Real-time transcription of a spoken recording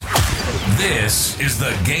This is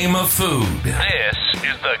the game of food. This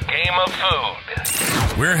is the game of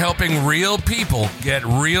food. We're helping real people get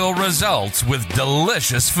real results with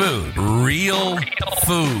delicious food. Real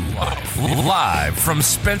food. Live from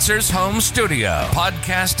Spencer's home studio,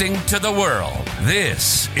 podcasting to the world.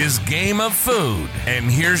 This is Game of Food. And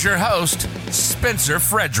here's your host, Spencer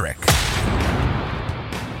Frederick.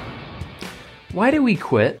 Why do we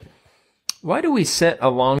quit? Why do we set a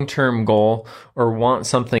long-term goal or want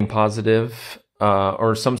something positive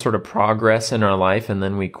or some sort of progress in our life and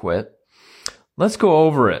then we quit? Let's go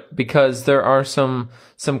over it because there are some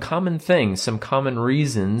common things, some common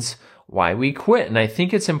reasons why we quit. And I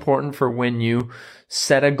think it's important for when you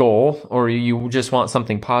set a goal or you just want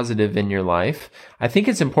something positive in your life, I think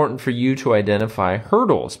it's important for you to identify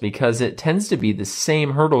hurdles because it tends to be the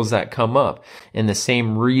same hurdles that come up and the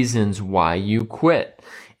same reasons why you quit.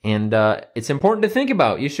 And it's important to think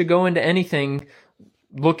about. You should go into anything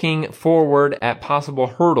looking forward at possible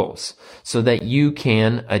hurdles so that you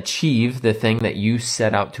can achieve the thing that you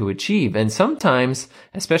set out to achieve. And sometimes,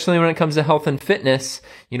 especially when it comes to health and fitness,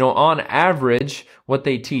 on average, what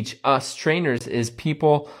they teach us trainers is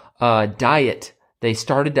people diet. They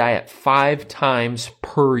start a diet 5 times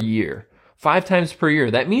per year. 5 times per year.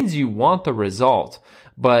 That means you want the result,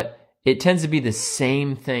 but it tends to be the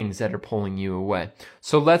same things that are pulling you away.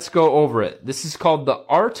 So let's go over it. This is called the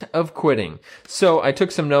art of quitting. So I took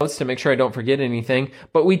some notes to make sure I don't forget anything,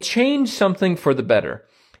 but we change something for the better.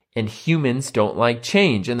 And humans don't like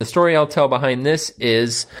change. And the story I'll tell behind this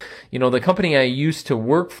is, the company I used to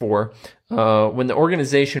work for, when the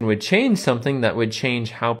organization would change something that would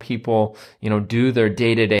change how people, do their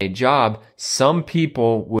day-to-day job, some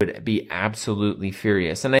people would be absolutely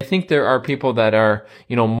furious. And I think there are people that are,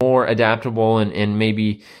 more adaptable and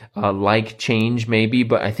maybe like change maybe,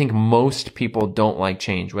 but I think most people don't like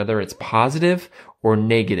change, whether it's positive or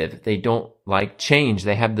negative. They don't like change.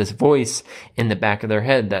 They have this voice in the back of their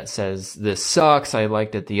head that says, this sucks, I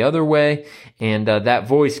liked it the other way. And that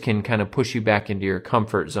voice can kind of push you back into your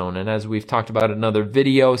comfort zone. And as we've talked about in other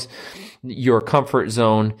videos, your comfort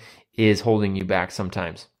zone is holding you back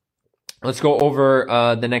sometimes. Let's go over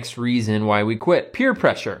the next reason why we quit. Peer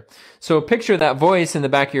pressure. So picture that voice in the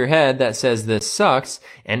back of your head that says this sucks,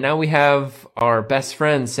 and now we have our best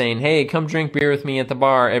friend saying, hey, come drink beer with me at the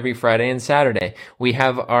bar every Friday and Saturday. We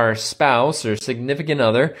have our spouse or significant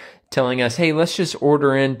other telling us, hey, let's just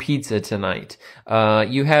order in pizza tonight.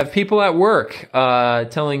 You have people at work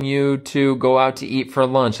telling you to go out to eat for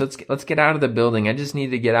lunch. Let's get out of the building. I just need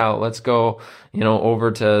to get out. Let's go,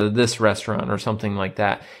 over to this restaurant or something like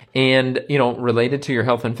that. And, related to your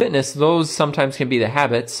health and fitness, those sometimes can be the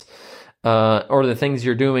habits or the things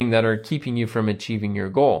you're doing that are keeping you from achieving your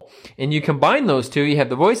goal. And you combine those two, you have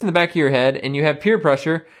the voice in the back of your head and you have peer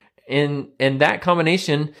pressure. And that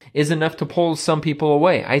combination is enough to pull some people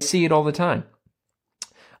away. I see it all the time.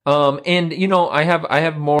 I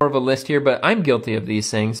have more of a list here, but I'm guilty of these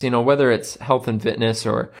things, whether it's health and fitness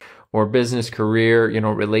or business, career,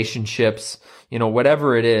 relationships,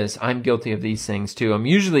 whatever it is, I'm guilty of these things too. I'm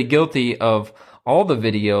usually guilty of all the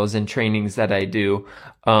videos and trainings that I do.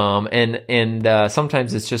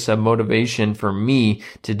 Sometimes it's just a motivation for me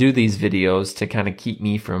to do these videos to kind of keep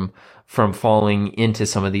me from falling into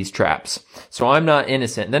some of these traps. So I'm not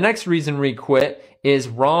innocent. The next reason we quit is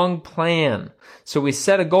wrong plan. So we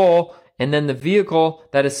set a goal and then the vehicle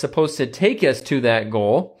that is supposed to take us to that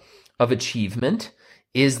goal of achievement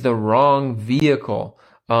is the wrong vehicle.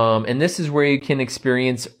 And this is where you can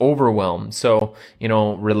experience overwhelm. So,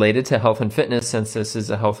 related to health and fitness, since this is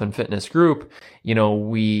a health and fitness group,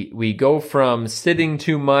 we go from sitting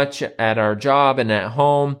too much at our job and at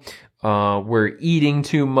home. We're eating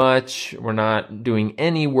too much. We're not doing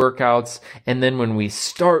any workouts. And then when we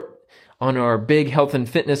start on our big health and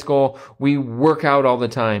fitness goal, we work out all the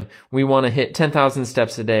time. We want to hit 10,000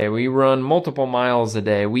 steps a day. We run multiple miles a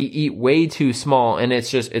day. We eat way too small and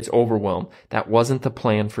it's overwhelmed. That wasn't the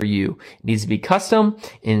plan for you. It needs to be custom,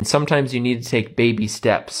 and sometimes you need to take baby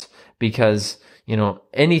steps because,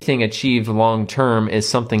 anything achieved long term is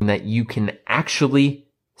something that you can actually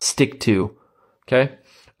stick to. Okay?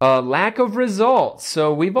 Lack of results.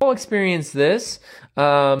 So we've all experienced this.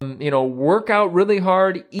 Work out really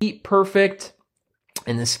hard, eat perfect,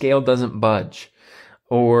 and the scale doesn't budge.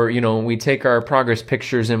 Or, we take our progress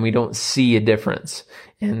pictures and we don't see a difference.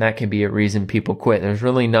 And that can be a reason people quit. There's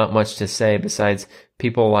really not much to say besides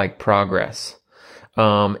people like progress.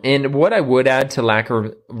 And what I would add to lack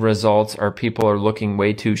of results are people are looking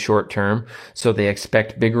way too short term. So they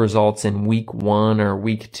expect big results in week 1 or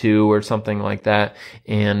week 2 or something like that.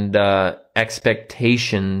 And,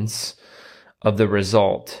 expectations of the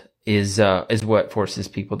result is what forces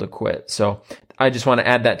people to quit. So I just want to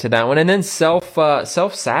add that to that one. And then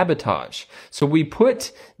self-sabotage. So we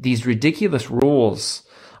put these ridiculous rules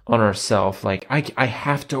on ourselves. Like, I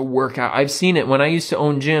have to work out. I've seen it when I used to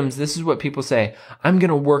own gyms. This is what people say. I'm going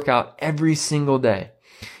to work out every single day.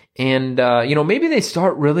 And, maybe they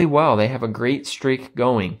start really well. They have a great streak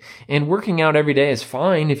going, and working out every day is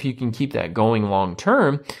fine if you can keep that going long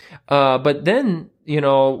term. But then,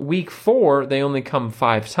 week 4, they only come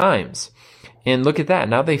 5 times. And look at that.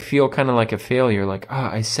 Now they feel kind of like a failure. Like,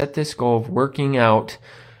 I set this goal of working out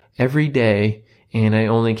every day and I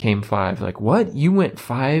only came 5. Like, what? You went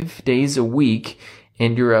 5 days a week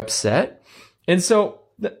and you're upset? And so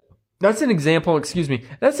that's an example,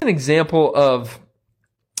 that's an example of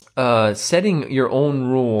setting your own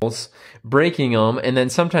rules, breaking them, and then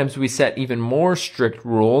sometimes we set even more strict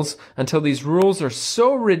rules until these rules are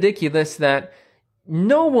so ridiculous that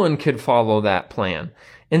no one could follow that plan.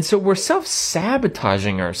 And so we're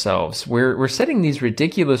self-sabotaging ourselves. We're setting these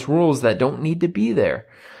ridiculous rules that don't need to be there.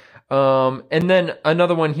 And then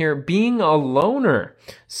another one here, being a loner.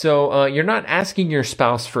 So, you're not asking your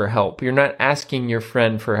spouse for help. You're not asking your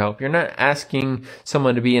friend for help. You're not asking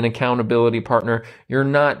someone to be an accountability partner. You're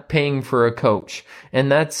not paying for a coach. And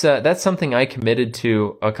that's something I committed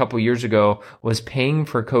to a couple years ago, was paying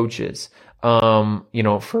for coaches,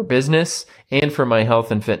 for business and for my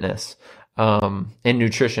health and fitness, and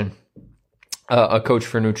nutrition, a coach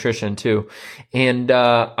for nutrition too. And,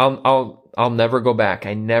 I'll never go back.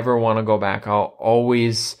 I never want to go back. I'll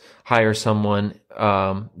always hire someone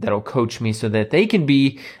that'll coach me so that they can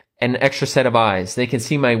be an extra set of eyes. They can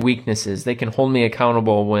see my weaknesses. They can hold me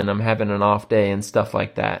accountable when I'm having an off day and stuff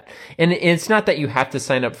like that. And it's not that you have to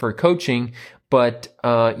sign up for coaching, but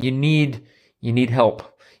you need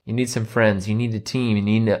help. You need some friends. You need a team. You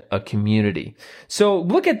need a community. So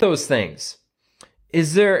look at those things.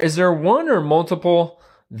 Is there one or multiple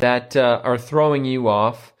that are throwing you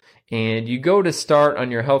off? And you go to start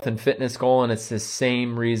on your health and fitness goal, and it's the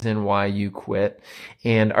same reason why you quit.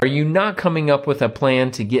 And are you not coming up with a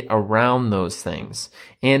plan to get around those things?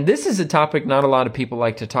 And this is a topic not a lot of people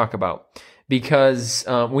like to talk about, because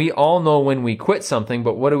we all know when we quit something,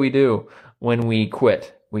 but what do when we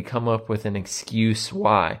quit? We come up with an excuse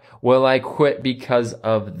why. Well, I quit because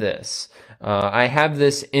of this. I have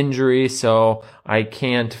this injury, so I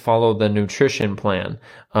can't follow the nutrition plan.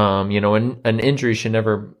 An injury should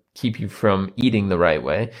never keep you from eating the right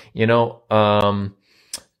way.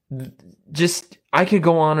 I could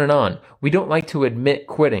go on and on. We don't like to admit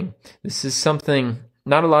quitting. This is something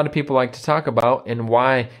not a lot of people like to talk about, and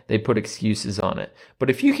why they put excuses on it. But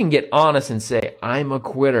if you can get honest and say, I'm a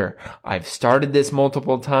quitter. I've started this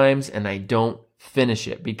multiple times and I don't finish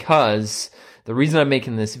it, because the reason I'm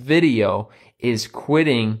making this video is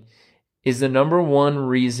quitting is the number one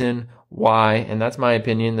reason why, and that's my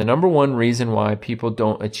opinion, the number one reason why people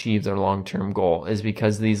don't achieve their long-term goal is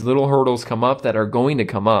because these little hurdles come up that are going to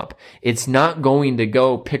come up. It's not going to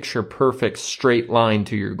go picture perfect straight line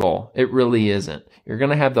to your goal. It really isn't. You're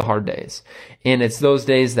going to have the hard days. And it's those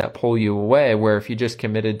days that pull you away, where if you just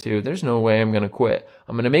committed to, there's no way I'm going to quit.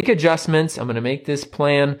 I'm going to make adjustments. I'm going to make this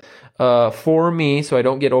plan for me so I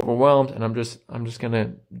don't get overwhelmed, and I'm just going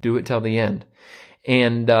to do it till the end.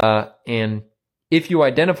 And if you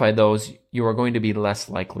identify those, you are going to be less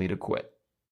likely to quit.